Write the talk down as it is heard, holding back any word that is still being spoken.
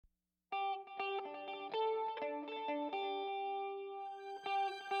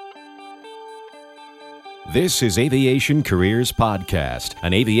This is Aviation Careers Podcast,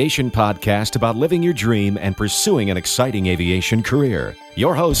 an aviation podcast about living your dream and pursuing an exciting aviation career.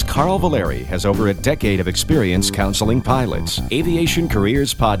 Your host, Carl Valeri, has over a decade of experience counseling pilots. Aviation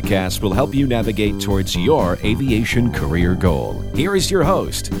Careers Podcast will help you navigate towards your aviation career goal. Here is your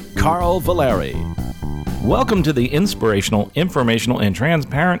host, Carl Valeri. Welcome to the inspirational, informational, and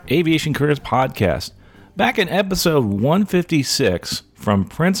transparent Aviation Careers Podcast. Back in episode 156, From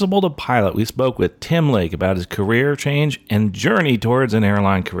Principal to Pilot, we spoke with Tim Lake about his career change and journey towards an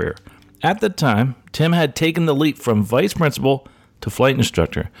airline career. At the time, Tim had taken the leap from vice principal to flight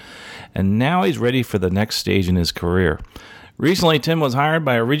instructor, and now he's ready for the next stage in his career. Recently, Tim was hired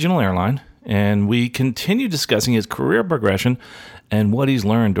by a regional airline, and we continue discussing his career progression and what he's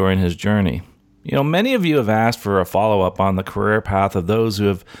learned during his journey. You know, many of you have asked for a follow-up on the career path of those who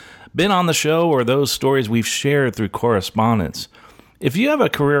have been on the show or those stories we've shared through correspondence. If you have a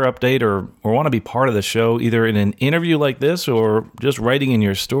career update or want to be part of the show, either in an interview like this or just writing in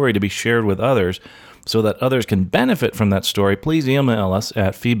your story to be shared with others so that others can benefit from that story, please email us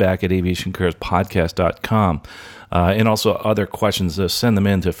at feedback@aviationcareerspodcast.com. And also other questions, send them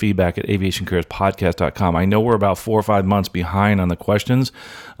in to feedback@aviationcareerspodcast.com. I know we're about 4 or 5 months behind on the questions,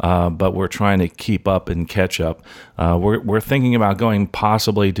 but we're trying to keep up and catch up. We're thinking about going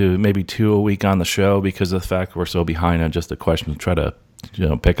possibly to maybe 2 a week on the show because of the fact we're so behind on just the questions. Try to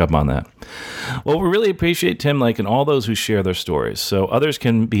pick up on that. Well, we really appreciate Tim Lake and all those who share their stories so others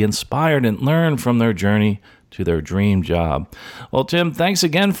can be inspired and learn from their journey to their dream job. Well, Tim, thanks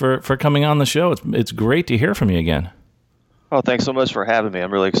again for coming on the show. It's great to hear from you again. Oh, thanks so much for having me.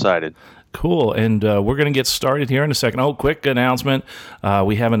 I'm really excited. Cool. And we're going to get started here in a second. Oh, quick announcement.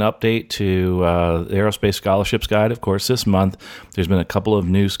 We have an update to the Aerospace Scholarships Guide. Of course, this month, there's been a couple of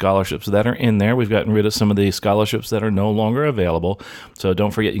new scholarships that are in there. We've gotten rid of some of the scholarships that are no longer available. So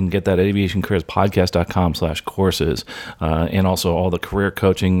don't forget, you can get that at aviationcareerspodcast.com/courses. And also all the career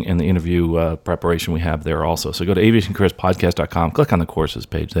coaching and the interview preparation we have there also. So go to aviationcareerspodcast.com, click on the courses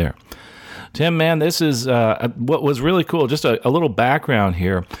page there. Tim, man, this is what was really cool. Just a little background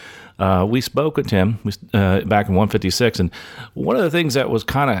here. We spoke with Tim back in 156, and one of the things that was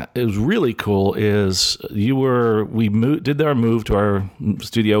really cool is we did our move to our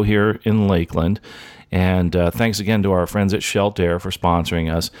studio here in Lakeland, and thanks again to our friends at Sheltair for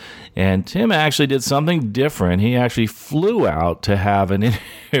sponsoring us. And Tim actually did something different. He actually flew out to have an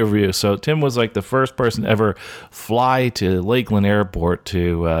interview. So Tim was like the first person to ever fly to Lakeland Airport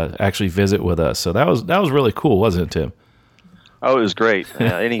to actually visit with us. So that was really cool, wasn't it, Tim? Oh, it was great.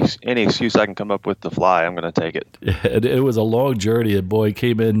 Any excuse I can come up with to fly, I'm going to take it. It was a long journey, and boy,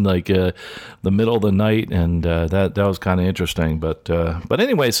 came in like the middle of the night, and that was kind of interesting. But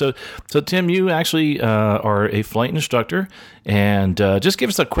anyway, so Tim, you actually are a flight instructor, and just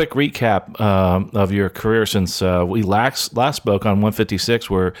give us a quick recap of your career since we last spoke on 156,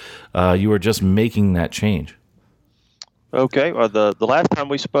 where you were just making that change. Okay. Well, the last time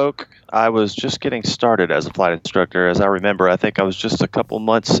we spoke, I was just getting started as a flight instructor. As I remember, I think I was just a couple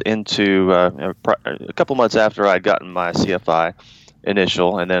months after I'd gotten my CFI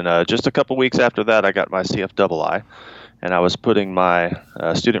initial, and then just a couple weeks after that, I got my CFII, and I was putting my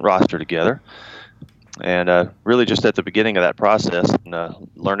student roster together. And really just at the beginning of that process, and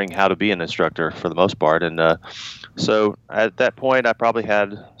learning how to be an instructor for the most part. And so at that point, I probably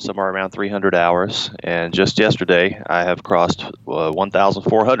had somewhere around 300 hours. And just yesterday, I have crossed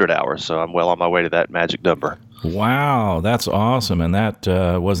 1,400 hours. So I'm well on my way to that magic number. Wow, that's awesome. And that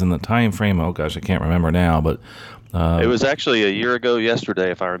was in the time frame, oh gosh, I can't remember now, but... it was actually a year ago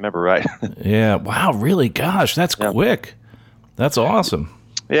yesterday, if I remember right. Yeah, wow, really? Gosh, that's quick. That's awesome.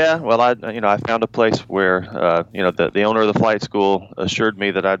 Yeah, well, I found a place where, the owner of the flight school assured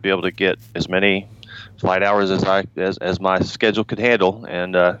me that I'd be able to get as many flight hours as my schedule could handle,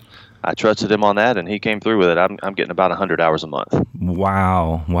 and I trusted him on that, and he came through with it. I'm getting about 100 hours a month.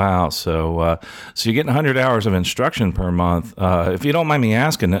 Wow. So you're getting 100 hours of instruction per month. If you don't mind me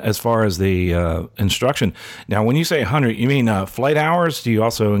asking, as far as the instruction, now when you say 100, you mean flight hours? Do you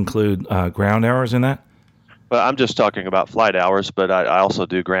also include ground hours in that? Well, I'm just talking about flight hours, but I also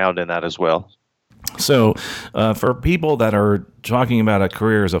do ground in that as well. So for people that are talking about a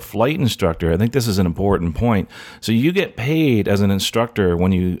career as a flight instructor, I think this is an important point. So you get paid as an instructor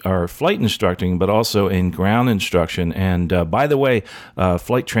when you are flight instructing, but also in ground instruction. And by the way,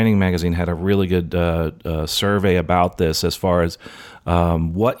 Flight Training Magazine had a really good survey about this as far as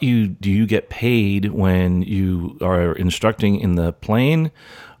do you get paid when you are instructing in the plane?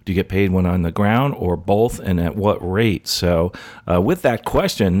 Do you get paid when on the ground, or both, and at what rate? So with that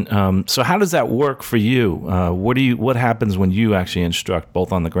question, so how does that work for you? What happens when you actually instruct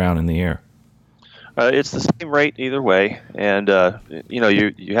both on the ground and the air? It's the same rate either way, and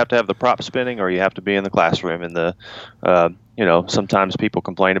you have to have the prop spinning, or you have to be in the classroom. And sometimes people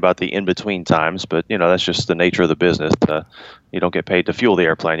complain about the in between times, but that's just the nature of the business. You don't get paid to fuel the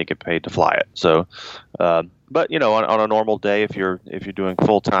airplane; you get paid to fly it. So, but on a normal day, if you're doing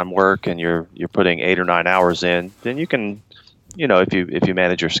full time work and you're putting 8 or 9 hours in, then you can, if you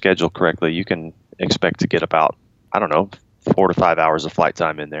manage your schedule correctly, you can expect to get about 4 to 5 hours of flight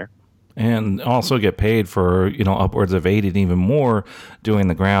time in there. And also get paid for, upwards of 8 and even more doing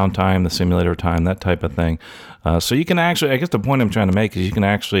the ground time, the simulator time, that type of thing. So you can actually, I guess the point I'm trying to make is you can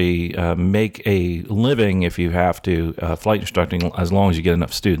actually make a living if you have to flight instructing, as long as you get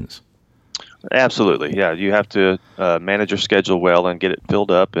enough students. Absolutely. Yeah. You have to manage your schedule well and get it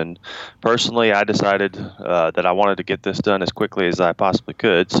filled up. And personally, I decided that I wanted to get this done as quickly as I possibly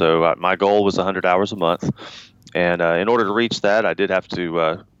could. So my goal was 100 hours a month. And in order to reach that, I did have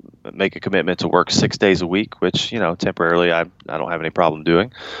to make a commitment to work 6 days a week, which, temporarily I don't have any problem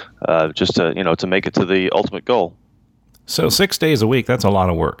doing, just to make it to the ultimate goal. So 6 days a week, that's a lot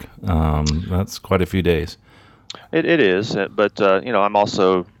of work. That's quite a few days. It is, but I'm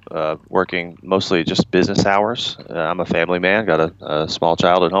also working mostly just business hours. I'm a family man, got a small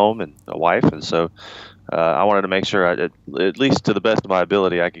child at home and a wife, and so I wanted to make sure, at least to the best of my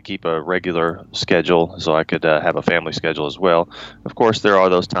ability, I could keep a regular schedule so I could have a family schedule as well. Of course, there are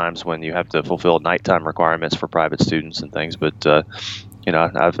those times when you have to fulfill nighttime requirements for private students and things, but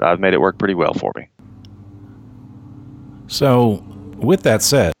I've made it work pretty well for me. So, with that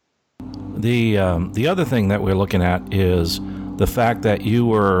said, the other thing that we're looking at is the fact that you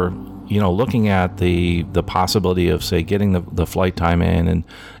were looking at the possibility of, say, getting the flight time in, and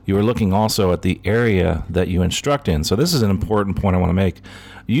you were looking also at the area that you instruct in. So this is an important point I want to make.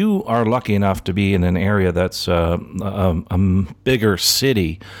 You are lucky enough to be in an area that's a bigger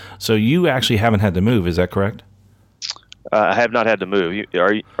city, so you actually haven't had to move. Is that correct? I have not had to move.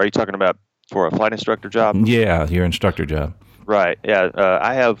 Are you talking about for a flight instructor job? Yeah, your instructor job. Right. Yeah.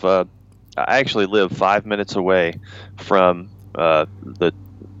 I have. I actually live 5 minutes away from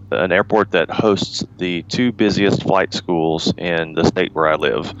an airport that hosts the 2 busiest flight schools in the state where I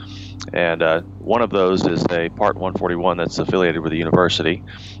live. And one of those is a Part 141 that's affiliated with the university.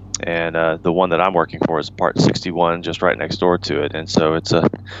 And the one that I'm working for is Part 61, just right next door to it. And so it's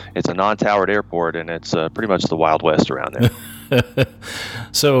a non-towered airport, and it's pretty much the Wild West around there.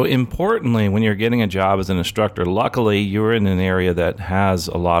 So importantly, when you're getting a job as an instructor, luckily you're in an area that has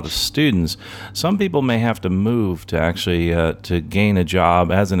a lot of students. Some people may have to move to actually to gain a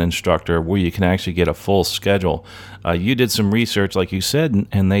job as an instructor where you can actually get a full schedule. You did some research, like you said,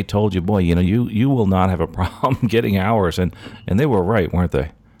 and they told you, boy, you will not have a problem getting hours, and they were right, weren't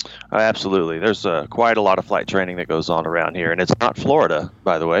they? Absolutely. There's quite a lot of flight training that goes on around here, and it's not Florida,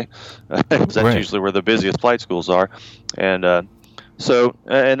 by the way. That's right. Usually where the busiest flight schools are. And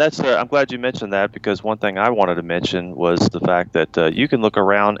that's I'm glad you mentioned that, because one thing I wanted to mention was the fact that you can look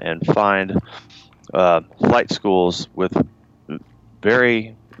around and find flight schools with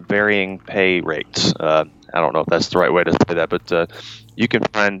very varying pay rates. I don't know if that's the right way to say that, but you can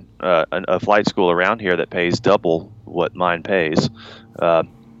find a flight school around here that pays double what mine pays.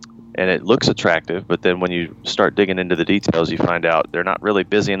 And it looks attractive, but then when you start digging into the details, you find out they're not really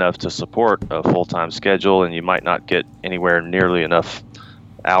busy enough to support a full-time schedule, and you might not get anywhere nearly enough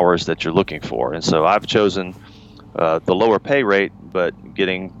hours that you're looking for. And so I've chosen the lower pay rate, but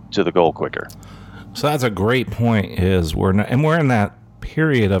getting to the goal quicker. So that's a great point. We're in that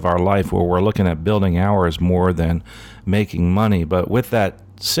period of our life where we're looking at building hours more than making money. But with that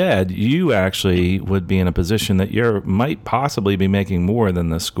said, you actually would be in a position that you might possibly be making more than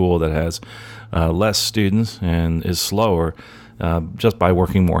the school that has less students and is slower just by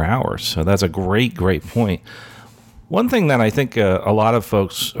working more hours. So that's a great point. One thing that I think a lot of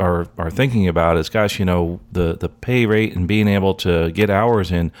folks are thinking about is, gosh, the pay rate and being able to get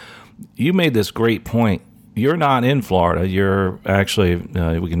hours in. You made this great point. You're not in Florida. You're actually,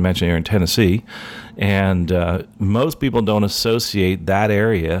 we can mention you're in Tennessee. And most people don't associate that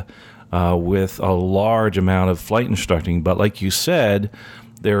area with a large amount of flight instructing. But like you said,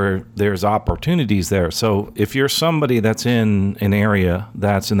 there's opportunities there. So if you're somebody that's in an area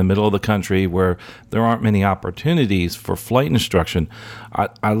that's in the middle of the country where there aren't many opportunities for flight instruction,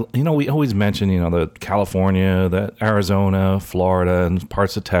 we always mention, the California, the Arizona, Florida, and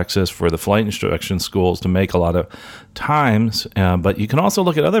parts of Texas for the flight instruction schools to make a lot of times. But you can also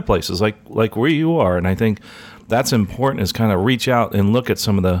look at other places like where you are. And I think that's important, is kind of reach out and look at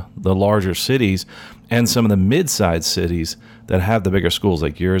some of the larger cities and some of the mid-sized cities that have the bigger schools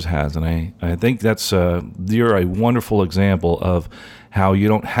like yours has. And I think that's you're a wonderful example of how you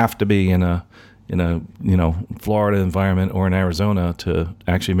don't have to be in Florida environment or in Arizona to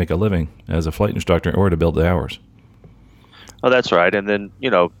actually make a living as a flight instructor or to build the hours. Oh, that's right. And then,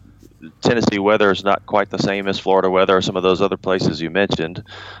 Tennessee weather is not quite the same as Florida weather or some of those other places you mentioned.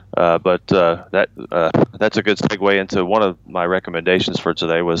 But that's a good segue into one of my recommendations for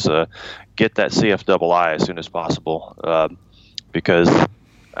today was get that CFII as soon as possible, because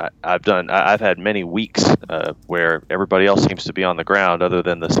I've had many weeks where everybody else seems to be on the ground other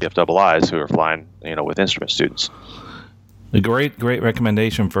than the CFIIs who are flying, with instrument students. A great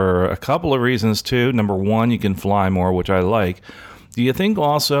recommendation for a couple of reasons too. Number one, you can fly more, which I like. Do you think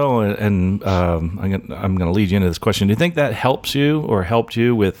also, and I'm going to lead you into this question, do you think that helps you or helped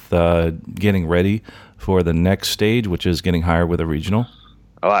you with getting ready for the next stage, which is getting hired with a regional?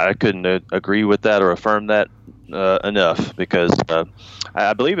 Oh, I couldn't agree with that or affirm that enough, because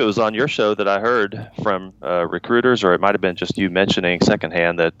I believe it was on your show that I heard from recruiters, or it might have been just you mentioning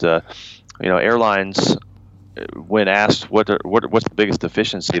secondhand that airlines, when asked what's the biggest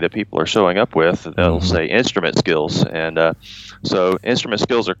deficiency that people are showing up with, they'll say instrument skills, and so instrument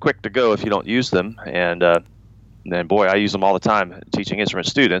skills are quick to go if you don't use them, and then boy, I use them all the time teaching instrument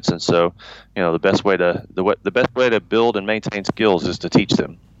students, and so the best way to build and maintain skills is to teach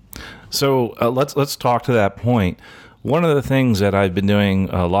them. So let's talk to that point. One of the things that I've been doing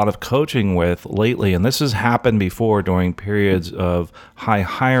a lot of coaching with lately, and this has happened before during periods of high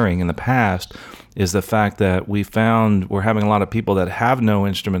hiring in the past, is the fact that we found we're having a lot of people that have no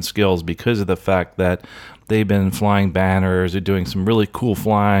instrument skills because of the fact that they've been flying banners or doing some really cool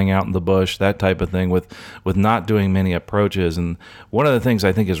flying out in the bush, that type of thing, with not doing many approaches. And one of the things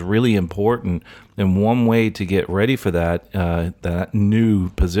I think is really important, and one way to get ready for that new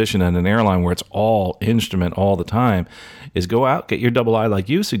position in an airline where it's all instrument all the time, is go out, get your double I like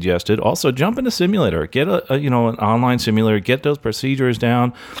you suggested. Also, jump in a simulator, get an online simulator, get those procedures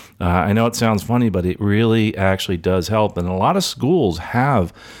down. I know it sounds funny, but it really actually does help. And a lot of schools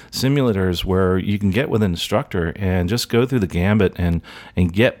have simulators where you can get with an instructor and just go through the gambit and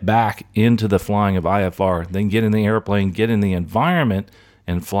get back into the flying of IFR, then get in the airplane, get in the environment,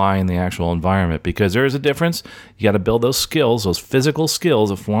 and fly in the actual environment, because there is a difference. You got to build those skills, those physical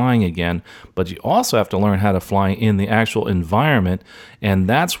skills of flying again, but you also have to learn how to fly in the actual environment, and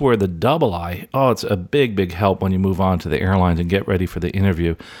that's where the double I, it's a big help when you move on to the airlines and get ready for the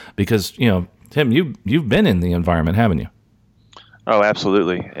interview, because, Tim, you've been in the environment, haven't you? Oh,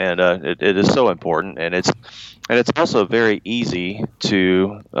 absolutely, and it is so important, and it's also very easy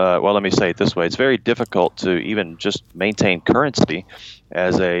to, let me say it this way, it's very difficult to even just maintain currency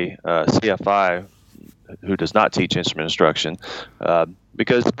as a CFI who does not teach instrument instruction,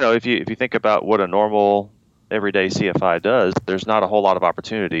 because if you think about what a normal everyday CFI does, there's not a whole lot of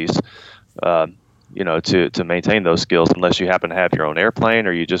opportunities to maintain those skills unless you happen to have your own airplane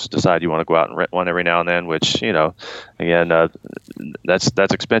or you just decide you want to go out and rent one every now and then, which, again,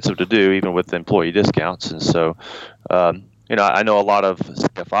 that's expensive to do even with employee discounts. And so, I know a lot of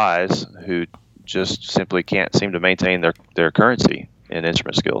CFIs who just simply can't seem to maintain their currency in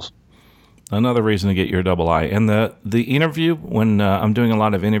instrument skills. Another reason to get your double I. And the interview, when I'm doing a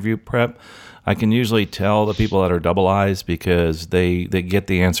lot of interview prep, I can usually tell the people that are double I's because they get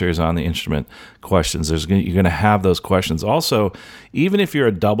the answers on the instrument questions. You're going to have those questions. Also, even if you're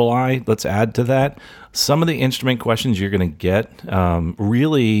a double I, let's add to that, some of the instrument questions you're going to get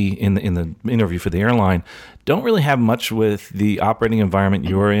really in the interview for the airline don't really have much with the operating environment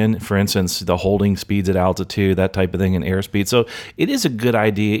you're in. For instance, the holding speeds at altitude, that type of thing, and airspeed. So it is a good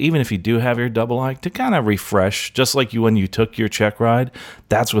idea, even if you do have your double I, to kind of refresh, just like when you took your check ride.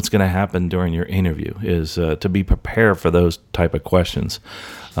 That's what's going to happen during your interview, is to be prepared for those type of questions.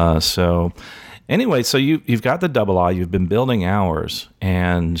 Anyway, so you've got the double I, you've been building hours,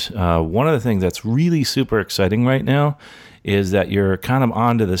 and one of the things that's really super exciting right now is that you're kind of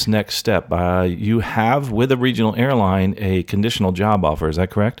on to this next step. You have, with a regional airline, a conditional job offer. Is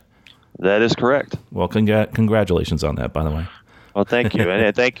that correct? That is correct. Well, congratulations on that, by the way. Well, thank you.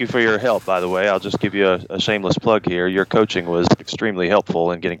 And thank you for your help, by the way. I'll just give you a shameless plug here. Your coaching was extremely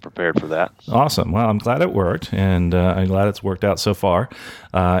helpful in getting prepared for that. Awesome. Well, I'm glad it worked, and I'm glad it's worked out so far.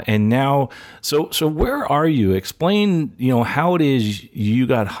 And now, so where are you? Explain, how it is you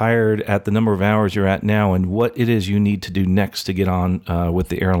got hired at the number of hours you're at now, and what it is you need to do next to get on with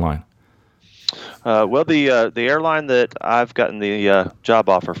the airline. The airline that I've gotten the job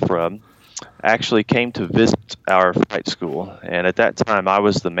offer from actually came to visit our flight school, and at that time I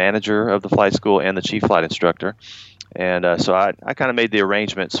was the manager of the flight school and the chief flight instructor, And so I kind of made the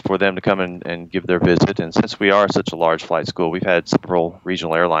arrangements for them to come and give their visit. And since we are such a large flight school, we've had several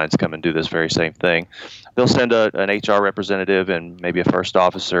regional airlines come and do this very same thing. They'll send an HR representative and maybe a first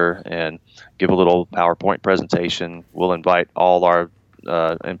officer and give a little PowerPoint presentation. We'll invite all our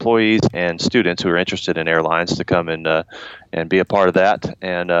employees and students who are interested in airlines to come and be a part of that.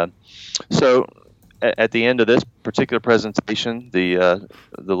 And so at the end of this particular presentation, the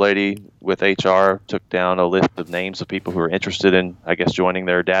lady with HR took down a list of names of people who are interested in, I guess, joining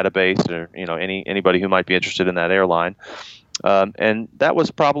their database, or anybody who might be interested in that airline. And that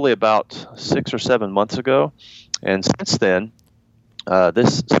was probably about 6 or 7 months ago. And since then,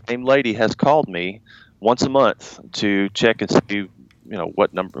 this same lady has called me once a month to check and see,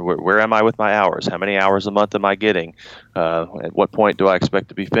 what number, where am I with my hours? How many hours a month am I getting? At what point do I expect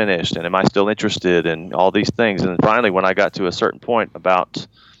to be finished? And am I still interested in all these things? And finally, when I got to a certain point about,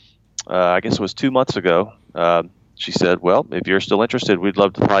 I guess it was 2 months ago, she said, well, if you're still interested, we'd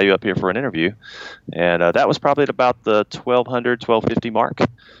love to fly you up here for an interview. And that was probably at about the 1,250 mark.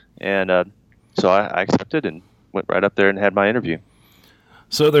 And so I accepted and went right up there and had my interview.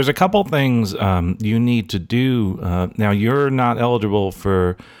 So there's a couple things you need to do. Now, you're not eligible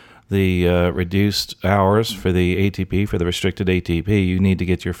for the reduced hours for the ATP, for the restricted ATP. You need to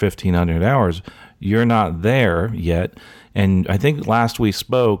get your 1,500 hours. You're not there yet. And I think last we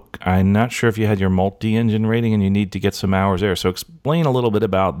spoke, I'm not sure if you had your multi-engine rating and you need to get some hours there. So explain a little bit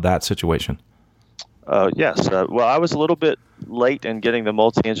about that situation. Yes. Well, I was a little bit late in getting the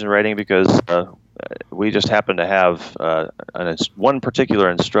multi-engine rating because we just happened to have one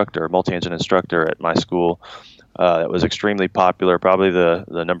particular instructor, multi-engine instructor at my school that was extremely popular, probably the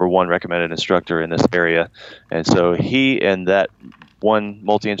number one recommended instructor in this area. And so he and that one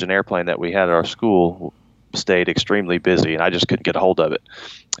multi-engine airplane that we had at our school stayed extremely busy, and I just couldn't get a hold of it.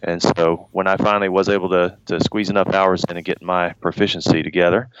 And so when I finally was able to squeeze enough hours in and get my proficiency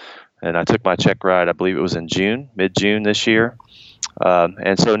together, and I took my check ride, I believe it was in mid-June this year.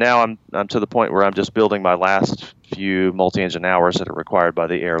 And so now I'm to the point where I'm just building my last few multi-engine hours that are required by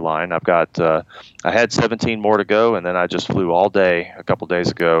the airline. I've got I had 17 more to go, and then I just flew all day a couple days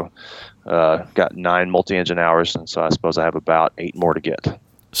ago. Got 9 multi-engine hours, and so I suppose I have about 8 more to get.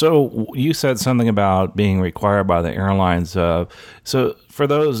 So you said something about being required by the airlines. So for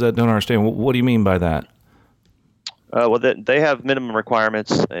those that don't understand, what do you mean by that? Well, they have minimum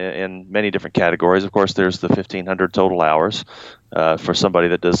requirements in many different categories. Of course, there's the 1,500 total hours for somebody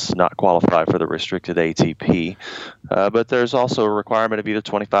that does not qualify for the restricted ATP. But there's also a requirement of either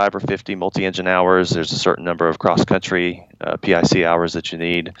 25 or 50 multi-engine hours. There's a certain number of cross-country PIC hours that you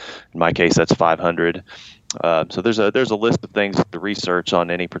need. In my case, that's 500. So there's a list of things to research on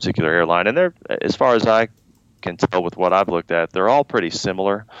any particular airline, and they're, as far as I can tell with what I've looked at, they're all pretty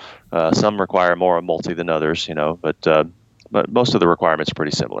similar. Some require more multi than others, but most of the requirements are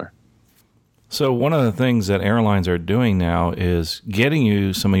pretty similar. So one of the things that airlines are doing now is getting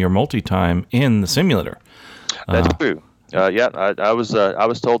you some of your multi-time in the simulator. That's true. I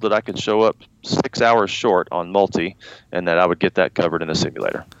was told that I could show up 6 hours short on multi, and that I would get that covered in the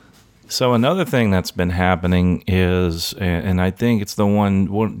simulator. So another thing that's been happening is, and I think it's the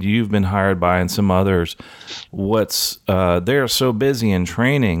one you've been hired by and some others, they're so busy in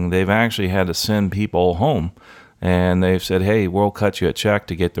training, they've actually had to send people home. And they've said, hey, we'll cut you a check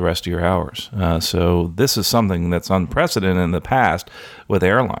to get the rest of your hours. So this is something that's unprecedented in the past with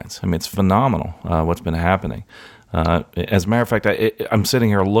airlines. I mean, it's phenomenal what's been happening. As a matter of fact, I'm sitting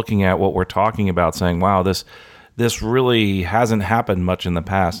here looking at what we're talking about saying, wow, this really hasn't happened much in the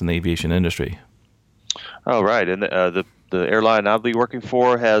past in the aviation industry. Oh, right. And the airline I'll be working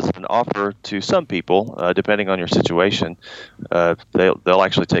for has an offer to some people, depending on your situation. They'll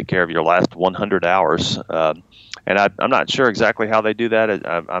actually take care of your last 100 hours. And I'm not sure exactly how they do that.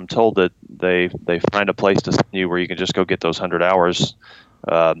 I'm told that they find a place to send you where you can just go get those 100 hours,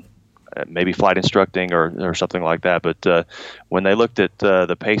 maybe flight instructing or something like that. But when they looked at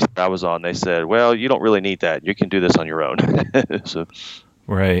the pace that I was on, they said, well, you don't really need that. You can do this on your own. So.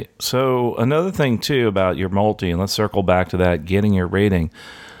 Right. So another thing, too, about your multi, and let's circle back to that, getting your rating.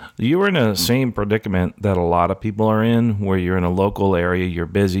 You were in the same predicament that a lot of people are in, where you're in a local area, you're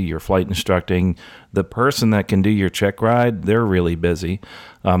busy, you're flight instructing. The person that can do your check ride, they're really busy.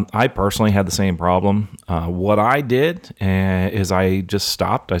 I personally had the same problem. What I did is I just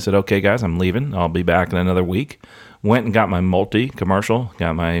stopped. I said, okay, guys, I'm leaving. I'll be back in another week. Went and got my multi-commercial,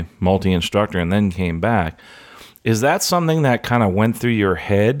 got my multi-instructor, and then came back. Is that something that kind of went through your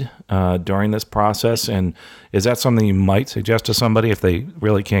head during this process? And is that something you might suggest to somebody if they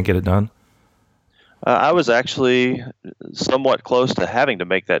really can't get it done? I was actually somewhat close to having to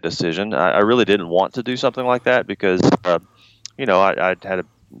make that decision. I really didn't want to do something like that because, I had a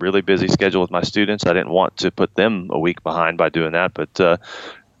really busy schedule with my students. I didn't want to put them a week behind by doing that,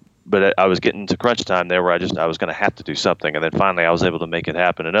 but I was getting to crunch time there where I was going to have to do something, and then finally I was able to make it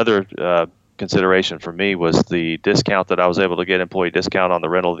happen. Another consideration for me was the discount that I was able to get, employee discount on the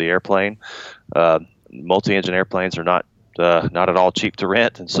rental of the airplane. Multi-engine airplanes are not at all cheap to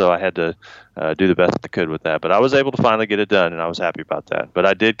rent, and so I had to do the best I could with that. But I was able to finally get it done, and I was happy about that. But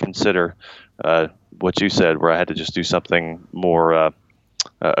I did consider what you said, where I had to just do something more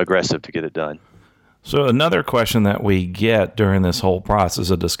aggressive to get it done. So another question that we get during this whole process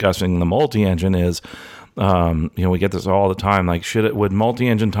of discussing the multi-engine is, we get this all the time. Like, would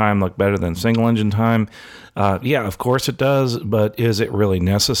multi-engine time look better than single-engine time? Yeah, of course it does, but is it really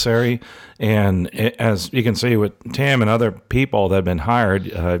necessary? And as you can see with Tim and other people that have been hired,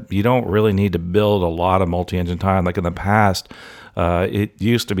 you don't really need to build a lot of multi-engine time. Like in the past, it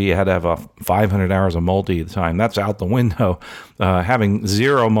used to be you had to have 500 hours of multi time. That's out the window. Having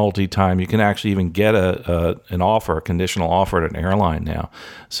zero multi time, you can actually even get a conditional offer at an airline now.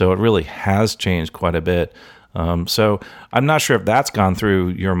 So it really has changed quite a bit. So I'm not sure if that's gone through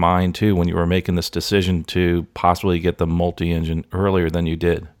your mind too when you were making this decision to possibly get the multi-engine earlier than you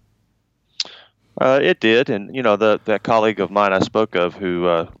did. It did, and that colleague of mine I spoke of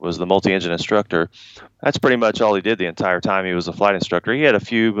who was the multi-engine instructor, that's pretty much all he did the entire time he was a flight instructor. He had a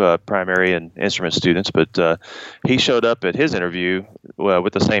few primary and instrument students, but he showed up at his interview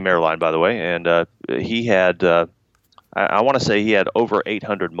with the same airline, by the way, and he had, I want to say he had over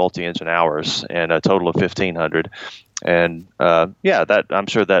 800 multi-engine hours and a total of 1,500. And that I'm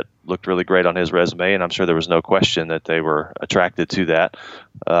sure that looked really great on his resume, and I'm sure there was no question that they were attracted to that.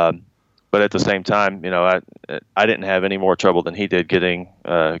 But at the same time, I didn't have any more trouble than he did getting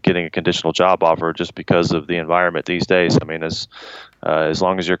a conditional job offer just because of the environment these days. I mean, as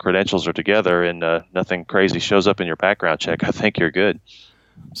long as your credentials are together and nothing crazy shows up in your background check, I think you're good.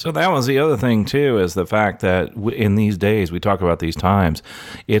 So that was the other thing, too, is the fact that in these days, we talk about these times,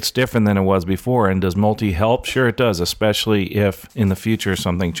 it's different than it was before. And does multi help? Sure it does, especially if in the future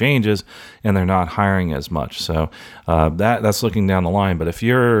something changes and they're not hiring as much. So that's looking down the line. But if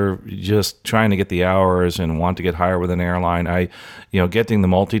you're just trying to get the hours and want to get hired with an airline, getting the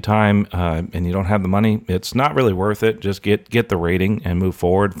multi-time and you don't have the money, it's not really worth it. Just get the rating and move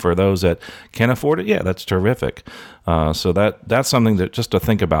forward. For those that can afford it, yeah, that's terrific. So that's something that just to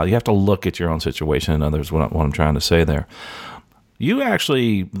think about. You have to look at your own situation and others, what I'm trying to say there. You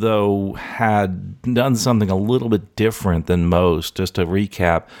actually, though, had done something a little bit different than most. Just to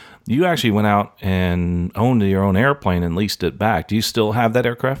recap, you actually went out and owned your own airplane and leased it back. Do you still have that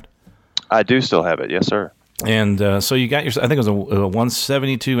aircraft? I do still have it, yes, sir. And so you got I think it was a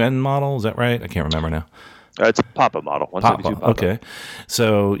 172N model, is that right? I can't remember now. It's a Papa model, 172 Papa. Okay.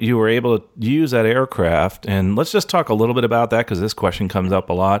 So you were able to use that aircraft, and let's just talk a little bit about that because this question comes up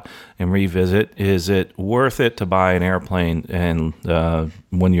a lot and revisit. Is it worth it to buy an airplane and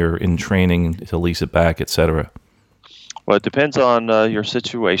when you're in training to lease it back, et cetera? Well, it depends on your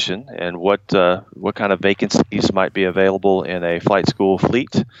situation and what kind of vacancies might be available in a flight school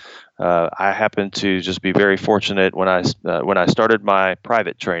fleet. I happen to just be very fortunate when I started my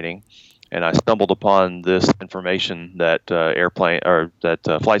private training. And I stumbled upon this information that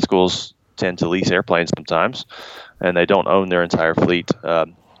flight schools tend to lease airplanes sometimes, and they don't own their entire fleet.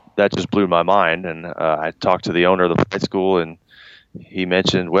 That just blew my mind, and I talked to the owner of the flight school, and he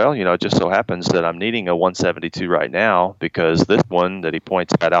mentioned, well, it just so happens that I'm needing a 172 right now because this one that he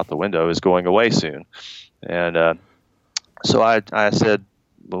points at out the window is going away soon. And so I said,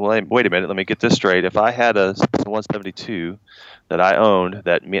 well, wait a minute, let me get this straight. If I had a 172 that I owned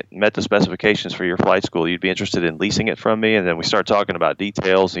that met the specifications for your flight school, you'd be interested in leasing it from me? And then we started talking about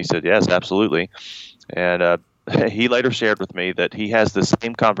details, and he said, yes, absolutely. And he later shared with me that he has the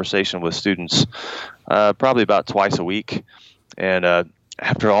same conversation with students probably about twice a week. And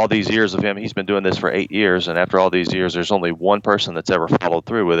after all these years of him, he's been doing this for 8 years, and after all these years, there's only one person that's ever followed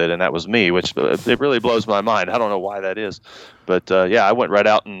through with it, and that was me, which it really blows my mind. I don't know why that is. But, I went right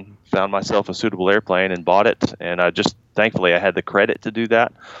out and found myself a suitable airplane and bought it, and thankfully, I had the credit to do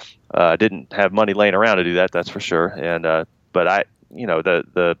that. I didn't have money laying around to do that, that's for sure. And but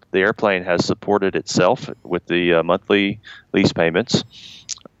the airplane has supported itself with the monthly lease payments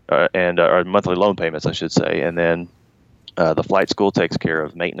or monthly loan payments, I should say, and then the flight school takes care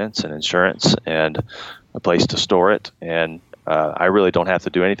of maintenance and insurance and a place to store it. And I really don't have to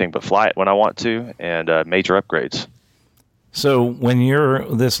do anything but fly it when I want to and major upgrades. So when you're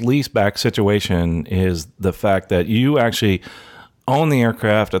this leaseback situation is the fact that you actually own the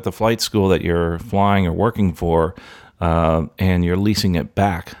aircraft at the flight school that you're flying or working for, and you're leasing it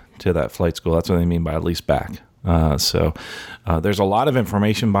back to that flight school. That's what they mean by lease back. So there's a lot of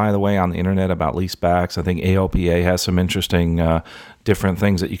information, by the way, on the internet about lease backs. I think ALPA has some interesting different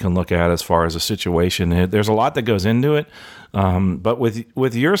things that you can look at as far as a situation. There's a lot that goes into it. But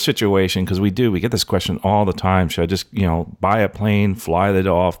with your situation, because we get this question all the time, should I just, buy a plane, fly it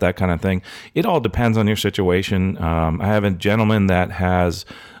off, that kind of thing? It all depends on your situation. I have a gentleman that has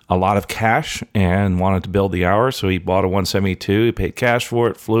a lot of cash and wanted to build the hours, so he bought a 172. He paid cash for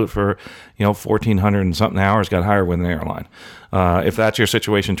it, flew it for 1,400 and something hours, got hired with an airline. If that's your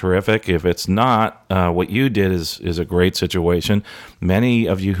situation, terrific. If it's not, what you did is a great situation. Many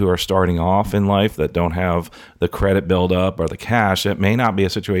of you who are starting off in life that don't have the credit build up or the cash, it may not be a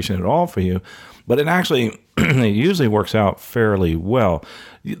situation at all for you, but it actually it usually works out fairly well.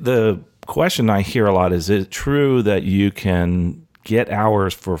 The question I hear a lot is it true that you can get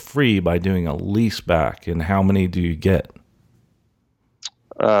hours for free by doing a lease back, and how many do you get?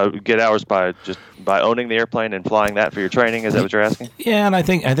 Get hours by owning the airplane and flying that for your training. Is that what you're asking? Yeah, and I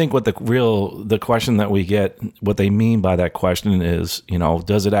think what the question that we get, what they mean by that question is,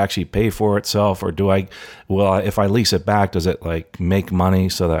 does it actually pay for itself, or if I lease it back, does it like make money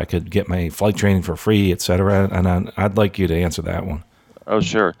so that I could get my flight training for free, et cetera? And I'd like you to answer that one. Oh,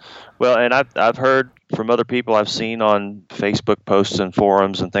 sure. Well, and I've heard from other people, I've seen on Facebook posts and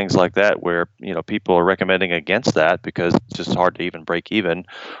forums and things like that where people are recommending against that because it's just hard to even break even.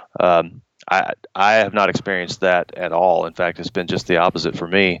 I have not experienced that at all. In fact, it's been just the opposite for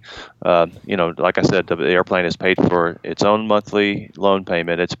me. Like I said, the airplane is paid for its own monthly loan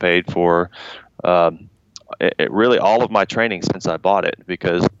payment. It's paid for really all of my training since I bought it,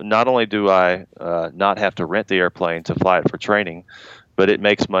 because not only do I not have to rent the airplane to fly it for training, but it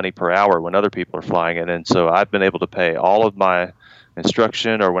makes money per hour when other people are flying it, and so I've been able to pay all of my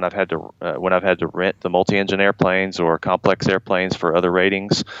instruction, or when I've had to rent the multi-engine airplanes or complex airplanes for other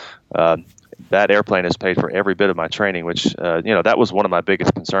ratings. That airplane has paid for every bit of my training, which that was one of my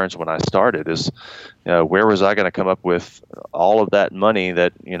biggest concerns when I started. Is where was I going to come up with all of that money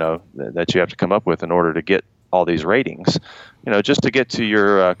that that you have to come up with in order to get all these ratings? Just to get to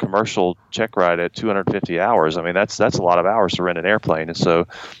your commercial check ride at 250 hours. I mean, that's a lot of hours to rent an airplane. And so,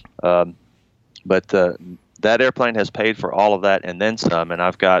 but that airplane has paid for all of that and then some. And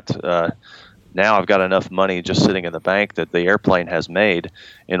I've got now I've got enough money just sitting in the bank that the airplane has made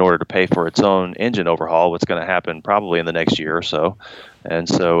in order to pay for its own engine overhaul, what's going to happen probably in the next year or so. And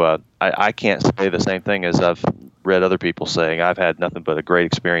so I can't say the same thing as I've read other people saying. I've had nothing but a great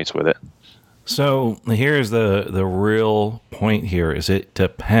experience with it. So here's the real point here is it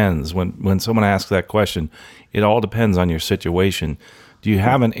depends. When someone asks that question, it all depends on your situation. Do you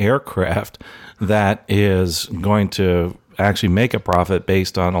have an aircraft that is going to actually make a profit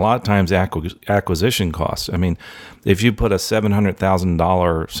based on, a lot of times, acquisition costs? I mean, if you put a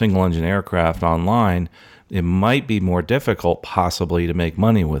 $700,000 single engine aircraft online, it might be more difficult possibly to make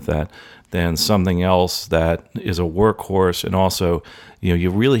money with that than something else that is a workhorse. And also,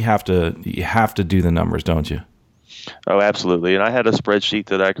 you really have to do the numbers, don't you? Oh, absolutely. And I had a spreadsheet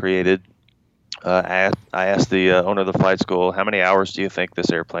that I created. I asked the owner of the flight school, how many hours do you think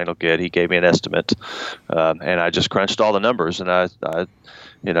this airplane will get? He gave me an estimate, and I just crunched all the numbers, and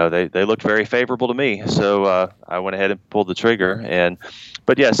they looked very favorable to me. So I went ahead and pulled the trigger.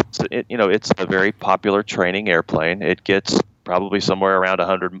 But yes, it's a very popular training airplane. It gets probably somewhere around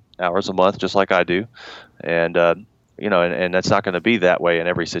 100 hours a month, just like I do, and that's not going to be that way in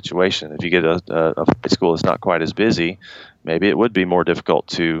every situation. If you get a flight school that's not quite as busy, maybe it would be more difficult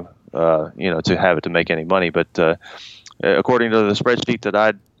to have it to make any money. But according to the spreadsheet that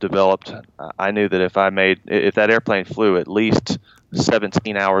I developed, I knew that if that airplane flew at least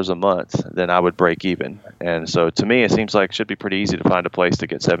 17 hours a month, then I would break even. And so to me, it seems like it should be pretty easy to find a place to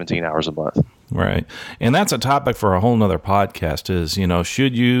get 17 hours a month. Right. And that's a topic for a whole nother podcast is,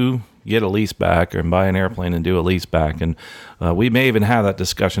 should you get a lease back or buy an airplane and do a lease back? And we may even have that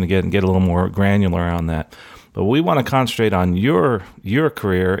discussion again and get a little more granular on that. But we want to concentrate on your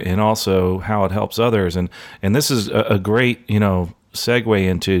career and also how it helps others. And this is a great, segue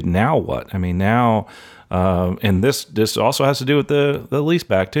into now what? I mean, now, and this also has to do with the lease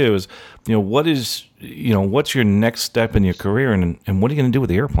back too, is, what's your next step in your career and what are you going to do with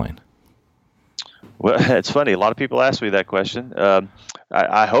the airplane? Well, it's funny. A lot of people ask me that question.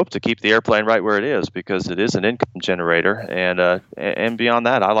 I hope to keep the airplane right where it is because it is an income generator. And beyond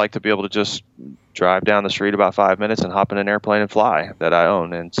that, I like to be able to just drive down the street about 5 minutes and hop in an airplane and fly that I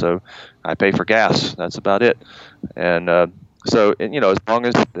own. And so I pay for gas. That's about it. And So, and, as long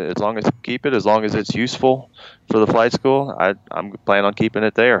as you keep it, as long as it's useful for the flight school, I'm planning on keeping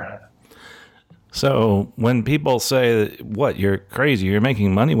it there. So when people say that, what, you're crazy, you're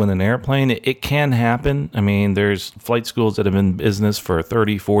making money with an airplane, it can happen. I mean, there's flight schools that have been in business for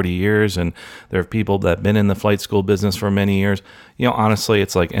 30, 40 years, and there are people that have been in the flight school business for many years. Honestly,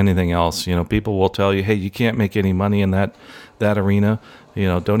 it's like anything else. People will tell you, hey, you can't make any money in that arena.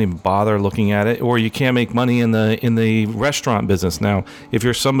 Don't even bother looking at it. Or you can't make money in the restaurant business. Now, if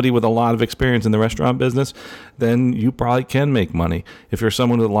you're somebody with a lot of experience in the restaurant business, then you probably can make money. If you're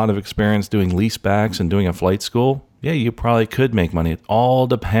someone with a lot of experience doing leasebacks and doing a flight school, yeah, you probably could make money. It all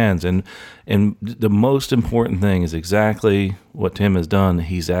depends. And the most important thing is exactly what Tim has done.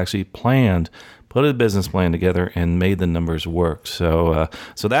 He's actually put a business plan together and made the numbers work. So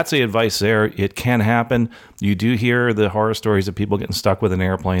that's the advice there. It can happen. You do hear the horror stories of people getting stuck with an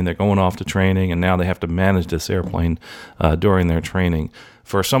airplane. They're going off to training, and now they have to manage this airplane during their training.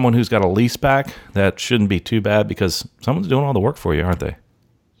 For someone who's got a lease back, that shouldn't be too bad because someone's doing all the work for you, aren't they?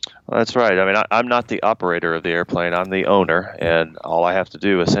 Well, that's right. I mean, I'm not the operator of the airplane. I'm the owner, and all I have to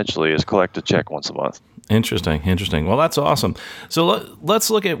do essentially is collect a check once a month. Interesting. Well, that's awesome. So let's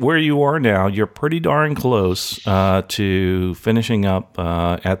look at where you are now. You're pretty darn close to finishing up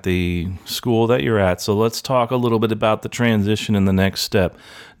at the school that you're at. So let's talk a little bit about the transition and the next step.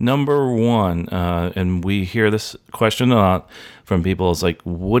 Number one, and we hear this question a lot from people, is like,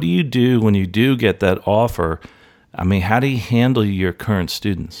 what do you do when you do get that offer? I mean, how do you handle your current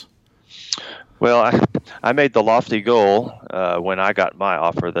students? Well, I made the lofty goal when I got my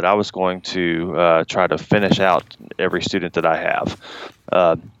offer that I was going to try to finish out every student that I have.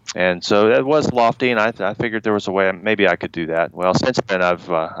 And so that was lofty, and I figured there was a way maybe I could do that. Well, since then I've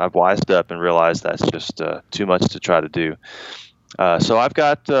wised up and realized that's just too much to try to do. So I've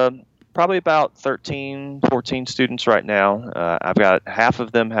got probably about 13, 14 students right now. I've got half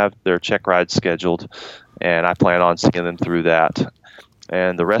of them have their check rides scheduled, and I plan on seeing them through that.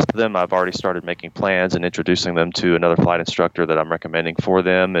 And the rest of them, I've already started making plans and introducing them to another flight instructor that I'm recommending for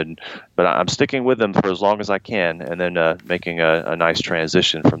them. But I'm sticking with them for as long as I can, and then making a nice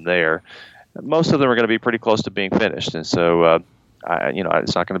transition from there. Most of them are going to be pretty close to being finished, and so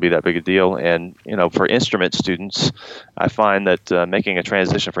it's not going to be that big a deal. And for instrument students, I find that making a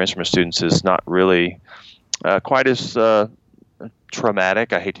transition for instrument students is not really quite as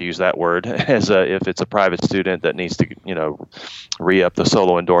traumatic, I hate to use that word, as if it's a private student that needs to, re-up the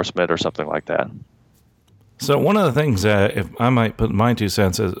solo endorsement or something like that. So one of the things that, if I might put my 2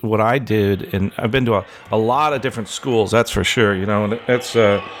 cents, is what I did, and I've been to a lot of different schools, that's for sure, and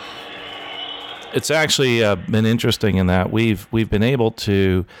it's actually been interesting in that we've been able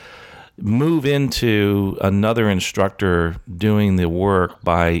to move into another instructor doing the work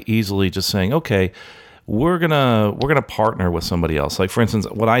by easily just saying, okay, we're gonna partner with somebody else. Like, for instance,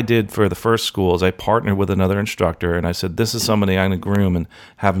 what I did for the first school is I partnered with another instructor, and I said, this is somebody I'm going to groom and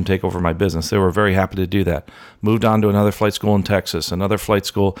have them take over my business. They were very happy to do that. Moved on to another flight school in Texas, another flight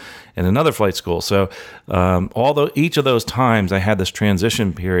school, and another flight school. So although each of those times I had this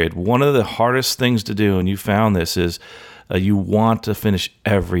transition period, one of the hardest things to do, and you found this, is you want to finish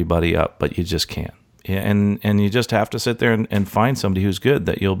everybody up, but you just can't. And you just have to sit there and find somebody who's good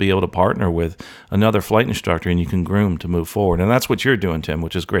that you'll be able to partner with another flight instructor, and you can groom to move forward. And that's what you're doing, Tim,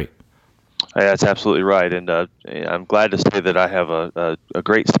 which is great. Yeah, that's absolutely right. And I'm glad to say that I have a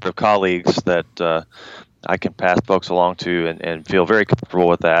great set of colleagues that I can pass folks along to and feel very comfortable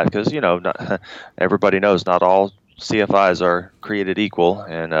with that because, not, everybody knows not all CFIs are created equal.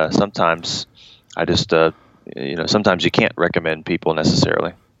 And sometimes I just, sometimes you can't recommend people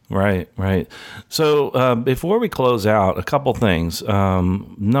necessarily. Right. So before we close out, a couple things.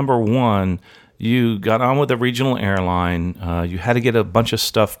 Number one, you got on with a regional airline. You had to get a bunch of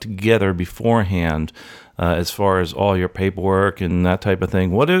stuff together beforehand as far as all your paperwork and that type of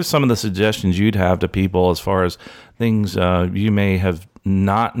thing. What are some of the suggestions you'd have to people as far as things you may have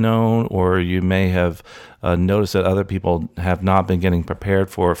not known or you may have noticed that other people have not been getting prepared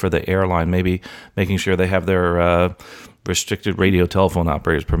for the airline, maybe making sure they have their restricted radio telephone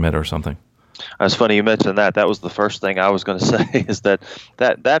operators permit or something? It's funny you mentioned that. That was the first thing I was going to say is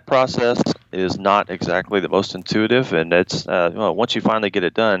that process is not exactly the most intuitive, and it's once you finally get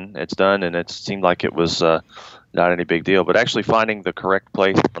it done, it's done, and it seemed like it was not any big deal. But actually finding the correct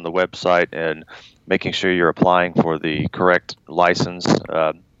place on the website and making sure you're applying for the correct license,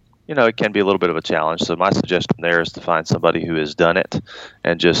 it can be a little bit of a challenge. So my suggestion there is to find somebody who has done it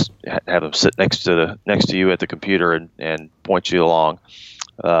and just have them sit next to you at the computer and point you along.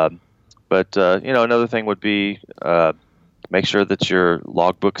 But another thing would be make sure that your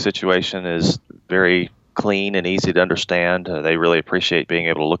logbook situation is very clean and easy to understand. They really appreciate being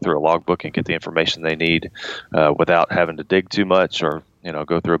able to look through a logbook and get the information they need without having to dig too much or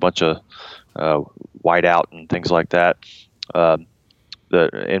go through a bunch of whiteout and things like that.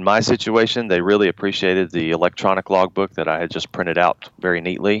 In my situation, they really appreciated the electronic logbook that I had just printed out very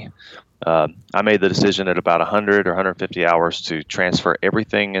neatly. I made the decision at about 100 or 150 hours to transfer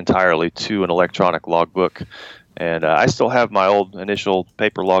everything entirely to an electronic logbook. And I still have my old initial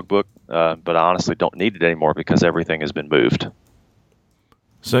paper logbook, but I honestly don't need it anymore because everything has been moved.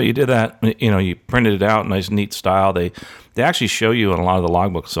 So you did that, you printed it out, nice, neat style. They actually show you in a lot of the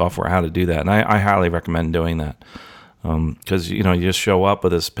logbook software how to do that. And I highly recommend doing that because, you just show up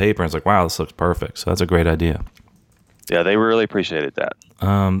with this paper and it's like, wow, this looks perfect. So that's a great idea. Yeah, they really appreciated that.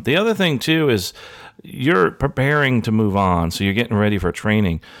 The other thing, too, is you're preparing to move on, so you're getting ready for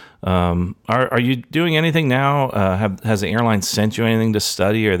training. Are you doing anything now? Has the airline sent you anything to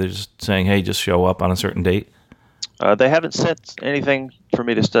study, or they're just saying, hey, just show up on a certain date? They haven't sent anything for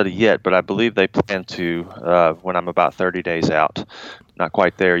me to study yet, but I believe they plan to when I'm about 30 days out. Not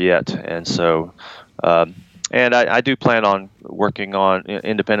quite there yet. And so... And I do plan on working on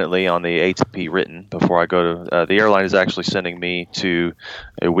independently on the ATP written before I go to the airline is actually sending me to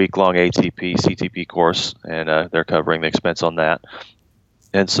a week-long ATP CTP course, and they're covering the expense on that.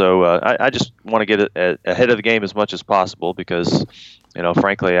 And so I just want to get it ahead of the game as much as possible because,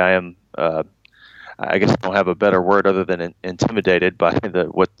 frankly, I am. I guess I don't have a better word other than intimidated by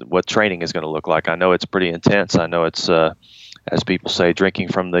what training is going to look like. I know it's pretty intense. I know it's, as people say, drinking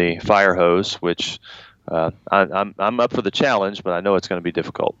from the fire hose, which. I'm up for the challenge, but I know it's going to be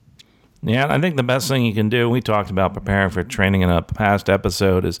difficult. Yeah, I think the best thing you can do, we talked about preparing for training in a past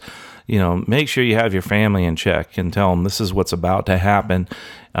episode, is, make sure you have your family in check and tell them this is what's about to happen.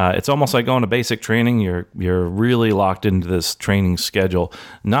 It's almost like going to basic training. You're really locked into this training schedule.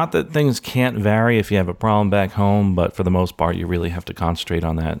 Not that things can't vary if you have a problem back home, but for the most part, you really have to concentrate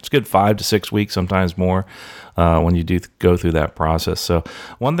on that. It's good 5 to 6 weeks, sometimes more, when you do go through that process. So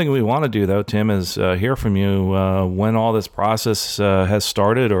one thing we want to do, though, Tim, is hear from you when all this process has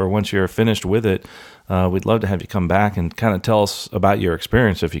started or once you're finished with it. We'd love to have you come back and kind of tell us about your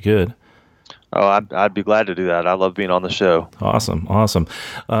experience if you could. Oh, I'd be glad to do that. I love being on the show. Awesome.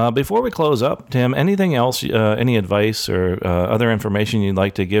 Before we close up, Tim, anything else, any advice or other information you'd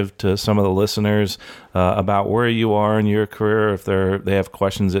like to give to some of the listeners about where you are in your career, if they have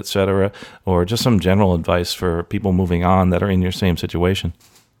questions, et cetera, or just some general advice for people moving on that are in your same situation?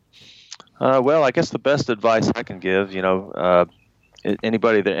 Well, I guess the best advice I can give,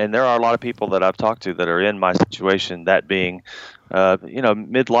 anybody that, and there are a lot of people that I've talked to that are in my situation, that being,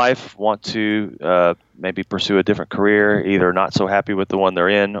 midlife, want to maybe pursue a different career, either not so happy with the one they're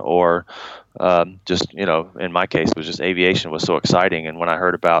in, or just, in my case, it was just aviation was so exciting. And when I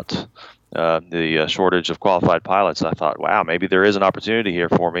heard about the shortage of qualified pilots, I thought, wow, maybe there is an opportunity here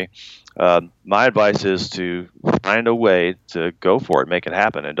for me. My advice is to find a way to go for it, make it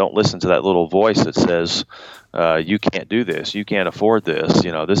happen, and don't listen to that little voice that says, you can't do this, you can't afford this,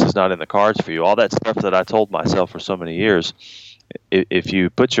 this is not in the cards for you. All that stuff that I told myself for so many years, if you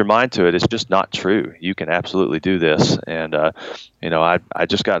put your mind to it, it's just not true. You can absolutely do this. And, I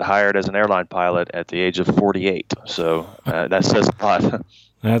just got hired as an airline pilot at the age of 48. So that says a lot.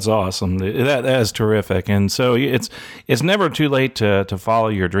 That's awesome. That is terrific. And so it's never too late to follow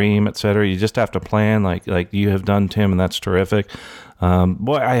your dream, et cetera. You just have to plan like you have done, Tim, and that's terrific.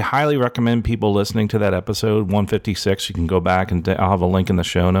 Boy, I highly recommend people listening to that episode 156. You can go back and I'll have a link in the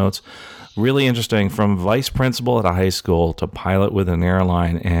show notes. Really interesting, from vice principal at a high school to pilot with an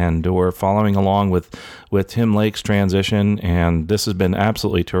airline, and we're following along with Tim Lake's transition, and this has been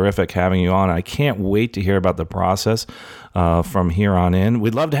absolutely terrific having you on. I can't wait to hear about the process from here on in.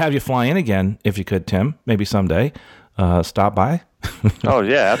 We'd love to have you fly in again if you could, Tim, maybe someday. Stop by. Oh,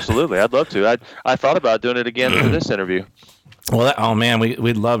 yeah, absolutely. I'd love to. I thought about doing it again for this interview. Well,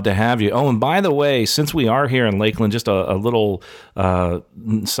 we'd love to have you. Oh, and by the way, since we are here in Lakeland, just a little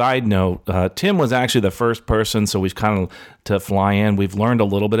side note, Tim was actually the first person, so we've kind of to fly in. We've learned a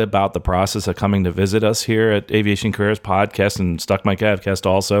little bit about the process of coming to visit us here at Aviation Careers Podcast and Stuck My Cavcast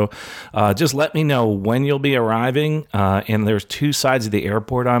also. Just let me know when you'll be arriving, and there's 2 sides of the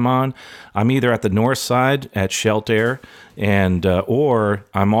airport I'm on. I'm either at the north side at Sheltair, and or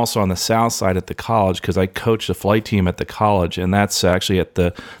I'm also on the south side at the college because I coach the flight team at the college, and that's actually at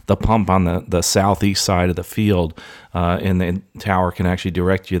the pump on the southeast side of the field. and the tower can actually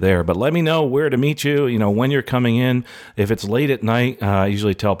direct you there. But let me know where to meet you, when you're coming in. If it's late at night, I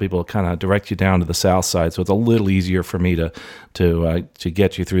usually tell people to kind of direct you down to the south side, so it's a little easier for me to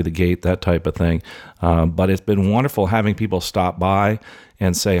get you through the gate, that type of thing. But it's been wonderful having people stop by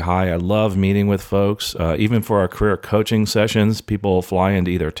and say hi. I love meeting with folks. Even for our career coaching sessions, people fly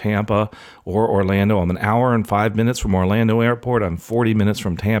into either Tampa or Orlando. I'm an hour and 5 minutes from Orlando Airport. I'm 40 minutes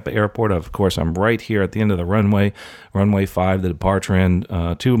from Tampa Airport. Of course, I'm right here at the end of the runway 5, the departure end,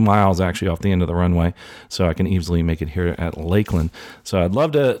 2 miles actually off the end of the runway, so I can easily make it here at Lakeland. So I'd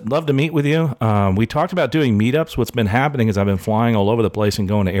love to meet with you. We talked about doing meetups. What's been happening is I've been flying all over the place and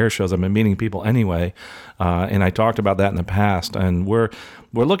going to air shows. I've been meeting people anyway, and I talked about that in the past, and we're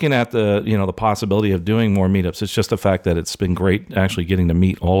looking at the possibility of doing more meetups. It's just the fact that it's been great actually getting to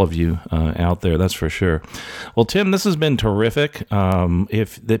meet all of you out there. That's for sure. Well, Tim, this has been terrific.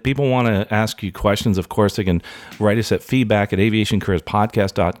 If the people want to ask you questions, of course, they can write us at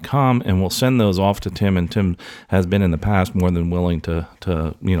feedback@aviationcareerspodcast.com, and we'll send those off to Tim. And Tim has been in the past more than willing to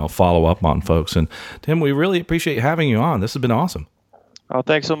follow up on folks. And Tim, we really appreciate having you on. This has been awesome. Oh,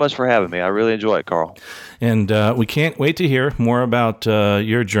 thanks so much for having me. I really enjoy it, Carl. And we can't wait to hear more about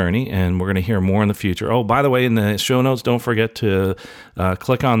your journey, and we're going to hear more in the future. Oh, by the way, in the show notes, don't forget to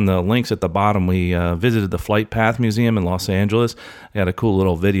click on the links at the bottom. We visited the Flight Path Museum in Los Angeles. I had a cool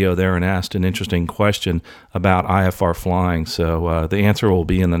little video there and asked an interesting question about IFR flying. So the answer will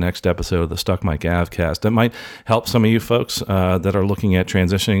be in the next episode of the Stuck Mic Avcast. That might help some of you folks that are looking at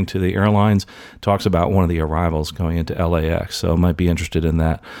transitioning to the airlines. Talks about one of the arrivals going into LAX, so might be interested in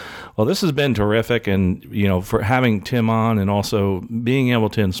that. Well, this has been terrific, and for having Tim on and also being able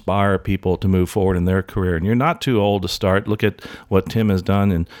to inspire people to move forward in their career. And you're not too old to start. Look at what Tim has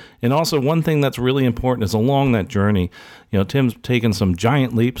done, and also one thing that's really important is along that journey, Tim's taken some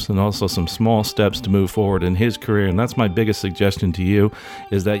giant leaps and also some small steps to move forward in his career. And that's my biggest suggestion to you,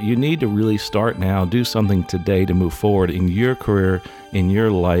 is that you need to really start now, do something today to move forward in your career, in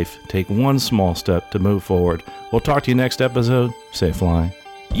your life. Take one small step to move forward. We'll talk to you next episode. Safe flying.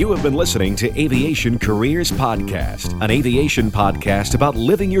 You have been listening to Aviation Careers Podcast, an aviation podcast about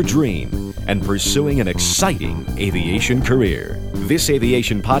living your dream and pursuing an exciting aviation career. This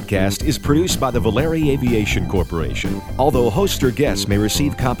aviation podcast is produced by the Valeri Aviation Corporation. Although host or guests may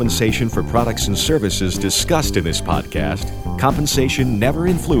receive compensation for products and services discussed in this podcast, compensation never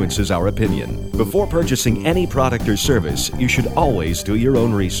influences our opinion. Before purchasing any product or service, you should always do your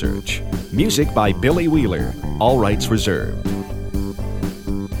own research. Music by Billy Wheeler. All rights reserved.